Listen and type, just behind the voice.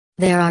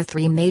There are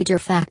three major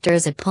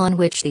factors upon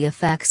which the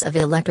effects of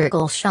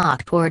electrical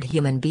shock toward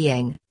human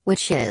being,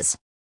 which is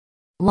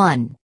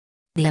 1.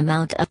 The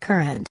amount of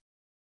current.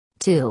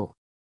 2.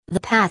 The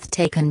path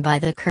taken by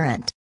the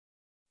current.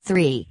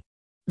 3.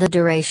 The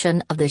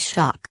duration of the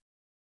shock.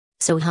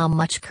 So how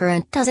much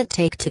current does it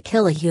take to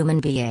kill a human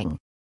being?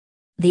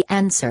 The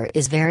answer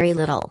is very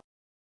little.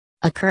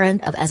 A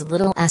current of as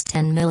little as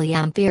 10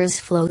 milliamperes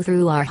flow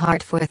through our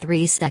heart for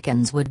 3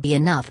 seconds would be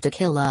enough to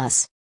kill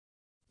us.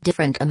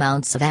 Different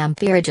amounts of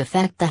amperage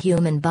affect the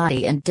human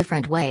body in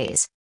different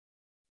ways.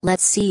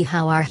 Let's see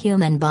how our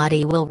human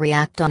body will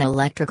react on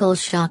electrical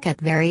shock at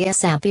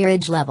various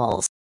amperage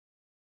levels.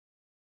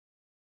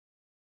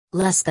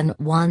 Less than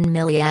 1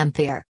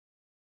 milliampere.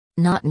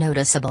 Not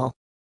noticeable.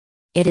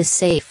 It is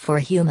safe for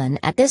human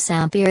at this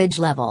amperage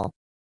level.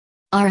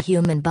 Our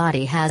human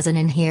body has an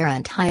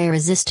inherent high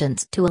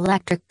resistance to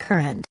electric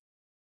current,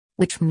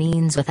 which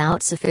means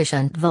without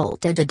sufficient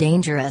voltage a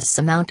dangerous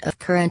amount of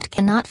current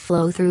cannot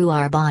flow through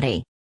our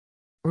body.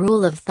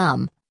 Rule of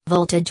thumb,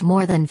 voltage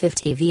more than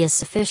 50 V is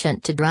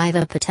sufficient to drive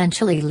a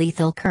potentially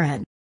lethal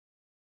current.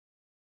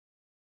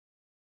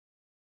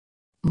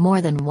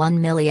 More than 1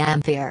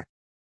 milliampere.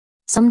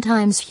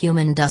 Sometimes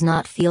human does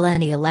not feel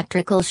any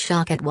electrical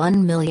shock at 1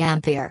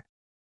 milliampere.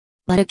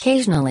 But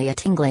occasionally a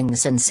tingling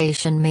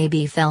sensation may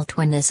be felt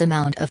when this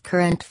amount of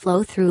current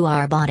flow through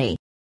our body.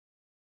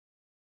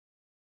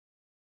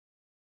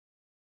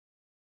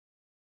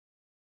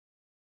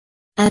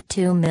 At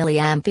 2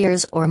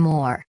 milliamperes or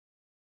more.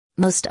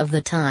 Most of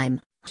the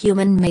time,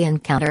 human may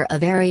encounter a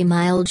very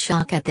mild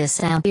shock at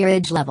this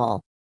amperage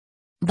level,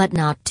 but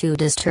not too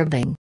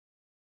disturbing.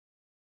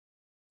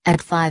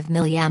 At 5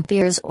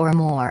 milliamperes or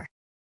more,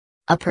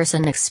 a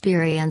person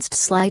experienced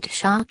slight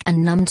shock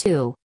and numb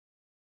too.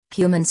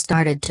 Humans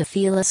started to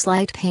feel a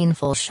slight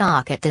painful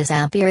shock at this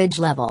amperage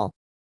level.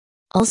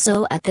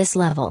 Also at this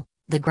level,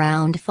 the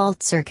ground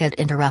fault circuit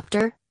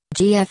interrupter,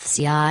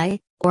 GFCI,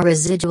 or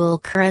residual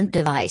current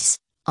device,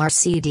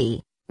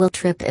 RCD, will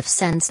trip if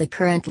sense the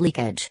current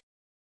leakage.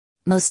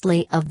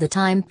 Mostly of the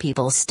time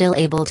people still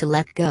able to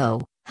let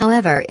go,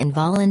 however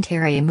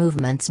involuntary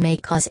movements may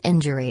cause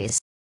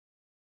injuries.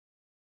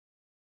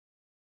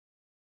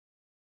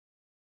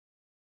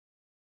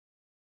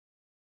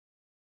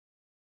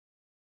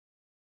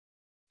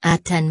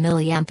 At 10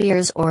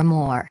 milliamperes or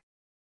more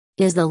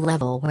is the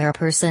level where a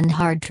person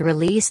hard to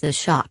release the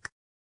shock.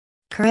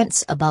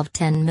 Currents above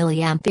 10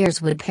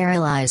 milliamperes would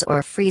paralyze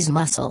or freeze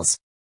muscles.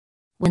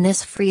 When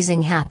this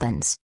freezing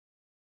happens,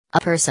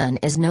 a person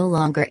is no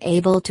longer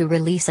able to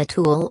release a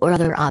tool or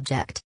other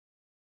object.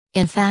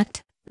 In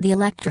fact, the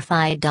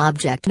electrified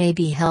object may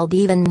be held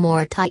even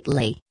more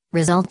tightly,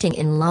 resulting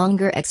in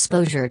longer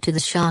exposure to the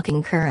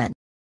shocking current.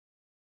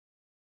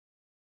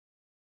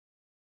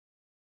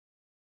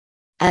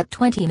 At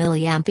 20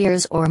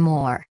 milliamperes or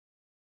more,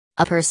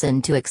 a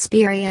person to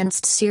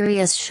experienced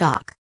serious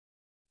shock,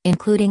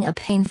 including a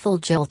painful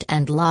jolt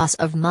and loss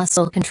of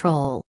muscle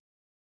control.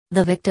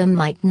 The victim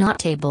might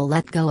not able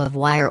let go of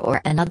wire or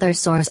another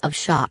source of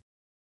shock.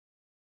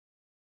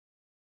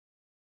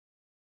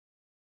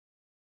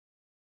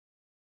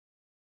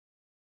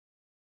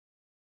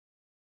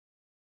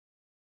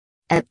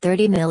 At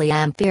 30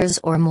 milliamperes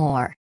or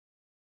more,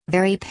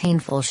 very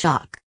painful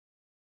shock.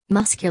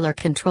 Muscular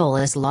control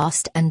is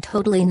lost and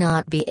totally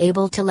not be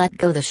able to let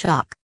go the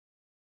shock.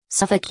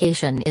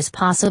 Suffocation is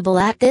possible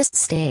at this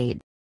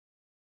stage.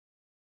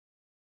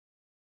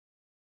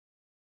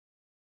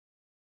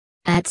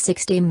 At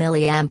 60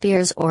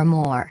 milliamperes or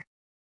more,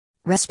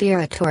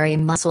 respiratory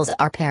muscles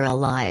are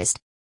paralyzed.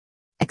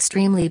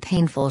 Extremely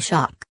painful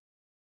shock.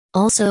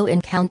 Also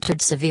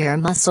encountered severe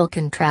muscle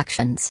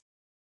contractions.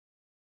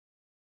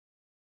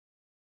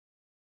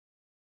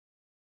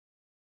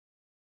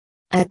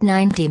 At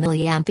 90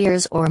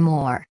 milliamperes or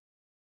more,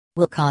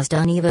 will cause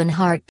uneven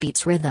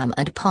heartbeats, rhythm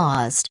and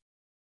paused.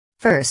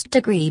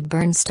 First-degree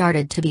burn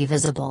started to be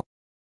visible.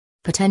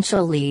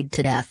 Potential lead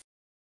to death.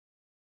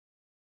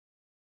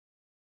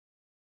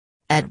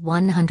 At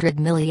 100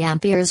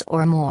 milliamperes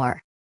or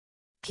more,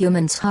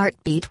 human's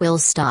heartbeat will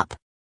stop.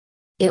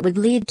 It would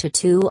lead to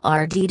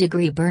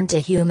 2-degree burn to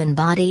human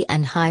body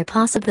and high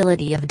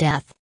possibility of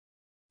death.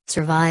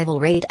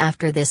 Survival rate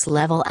after this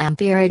level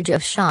amperage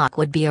of shock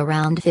would be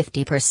around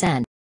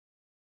 50%.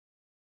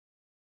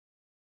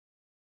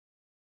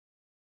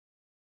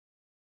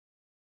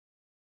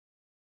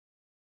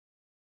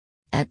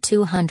 At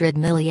 200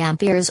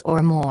 milliamperes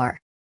or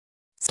more,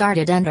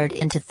 entered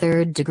into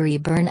third-degree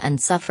burn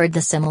and suffered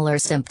the similar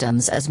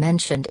symptoms as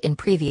mentioned in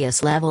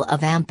previous level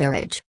of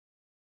amperage,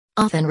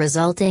 often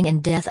resulting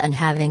in death and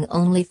having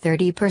only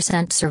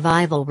 30%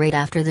 survival rate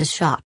after the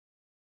shock.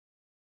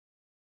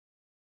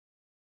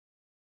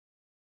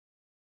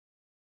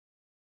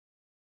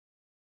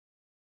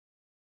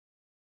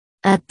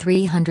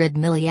 300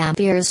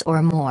 milliamperes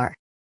or more,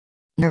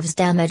 nerves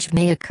damage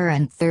may occur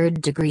and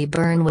third-degree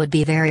burn would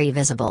be very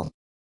visible.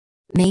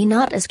 May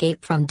not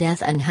escape from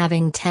death and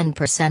having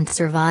 10%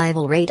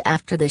 survival rate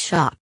after the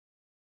shock.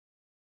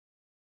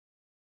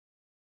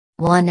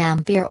 1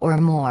 ampere or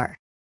more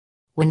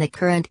when the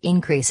current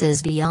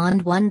increases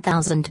beyond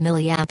 1000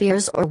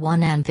 milliamperes or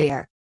 1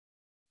 ampere.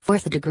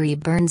 Fourth-degree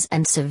burns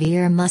and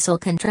severe muscle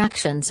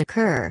contractions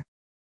occur.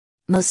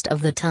 Most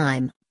of the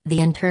time, the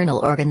internal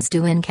organs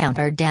do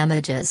encounter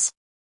damages.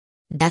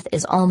 Death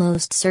is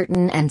almost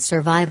certain and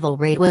survival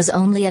rate was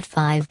only at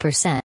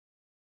 5%.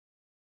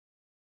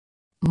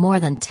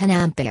 More than 10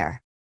 ampere.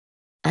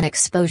 An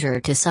exposure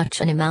to such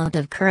an amount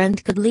of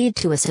current could lead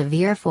to a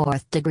severe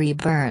fourth-degree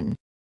burn.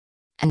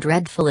 And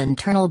dreadful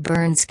internal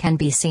burns can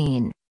be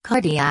seen.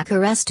 Cardiac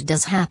arrest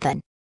does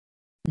happen.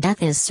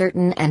 Death is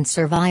certain and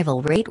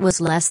survival rate was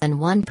less than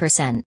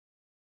 1%.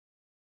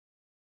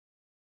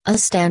 A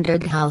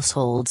standard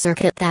household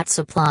circuit that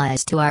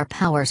supplies to our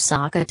power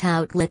socket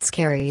outlets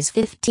carries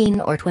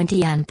 15 or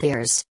 20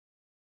 amperes.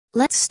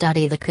 Let's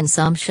study the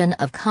consumption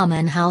of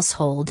common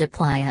household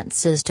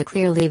appliances to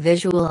clearly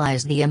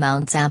visualize the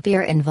amounts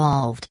ampere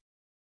involved.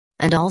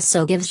 And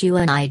also gives you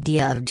an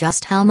idea of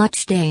just how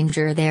much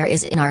danger there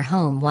is in our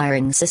home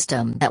wiring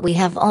system that we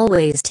have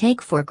always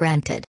take for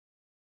granted.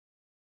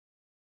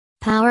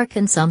 Power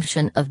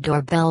consumption of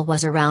doorbell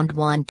was around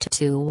 1 to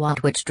 2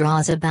 watt, which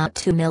draws about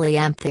 2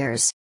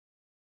 milliamperes.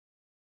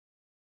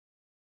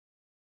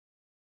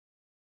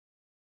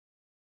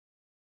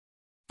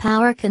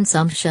 Power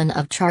consumption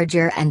of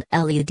charger and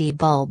LED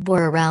bulb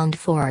were around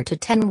 4 to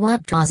 10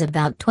 watt, draws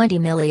about 20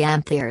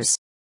 milliamperes.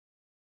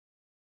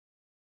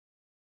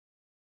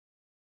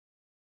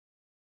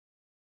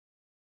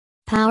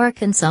 Power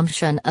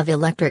consumption of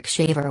electric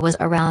shaver was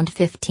around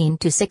 15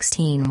 to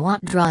 16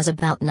 watt, draws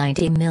about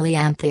 90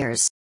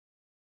 milliamperes.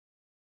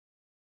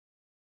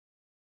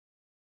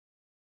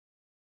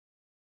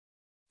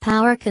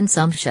 Power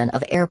consumption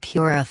of air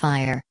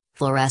purifier,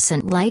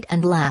 fluorescent light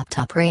and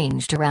laptop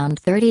ranged around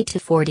 30 to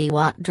 40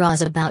 watt,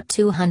 draws about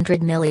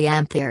 200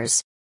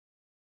 milliamperes.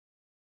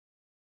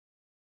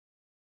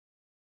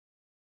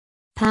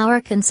 Power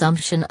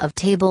consumption of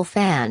table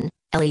fan,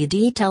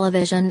 LED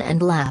television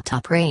and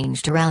laptop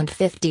ranged around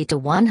 50 to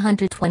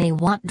 120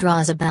 watt,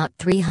 draws about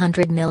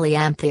 300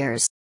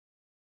 milliamperes.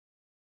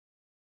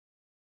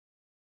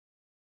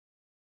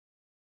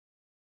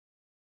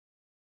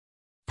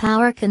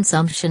 Power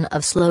consumption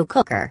of slow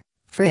cooker,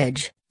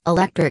 fridge,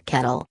 electric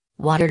kettle,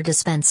 water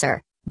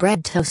dispenser,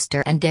 bread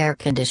toaster and air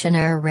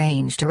conditioner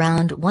ranged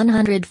around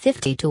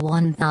 150 to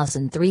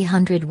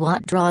 1300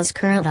 watt, draws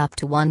current up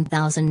to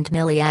 1000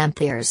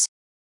 milliamperes.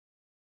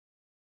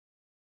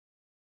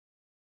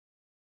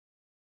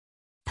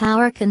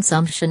 Power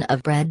consumption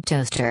of bread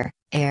toaster,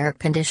 air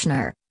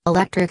conditioner,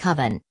 electric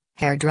oven,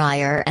 hair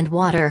dryer and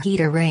water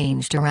heater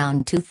ranged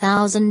around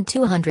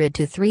 2200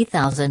 to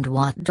 3000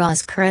 watt,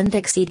 draws current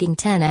exceeding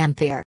 10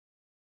 ampere.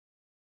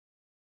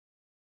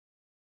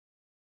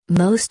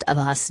 Most of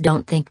us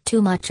don't think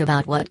too much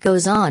about what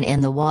goes on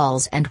in the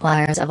walls and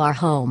wires of our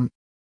home.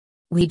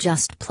 We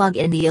just plug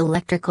in the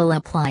electrical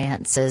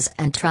appliances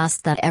and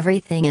trust that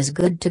everything is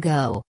good to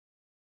go.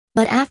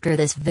 But after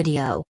this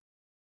video,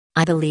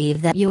 I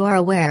believe that you are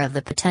aware of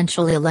the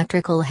potential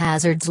electrical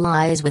hazards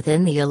lies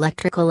within the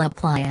electrical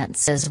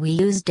appliances we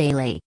use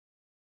daily.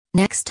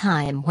 Next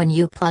time when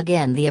you plug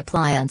in the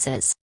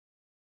appliances,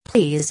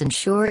 please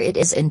ensure it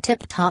is in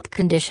tip-top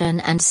condition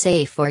and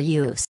safe for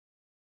use.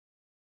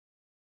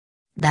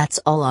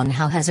 That's all on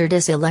how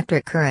hazardous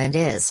electric current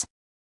is,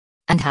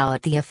 and how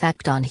it the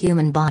effect on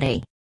human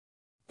body.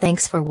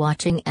 Thanks for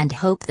watching and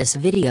hope this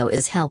video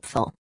is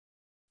helpful.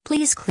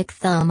 Please click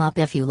thumb up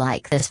if you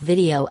like this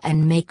video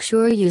and make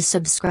sure you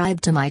subscribe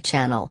to my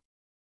channel.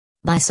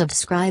 By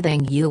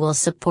subscribing you will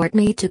support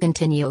me to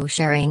continue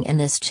sharing in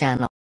this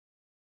channel.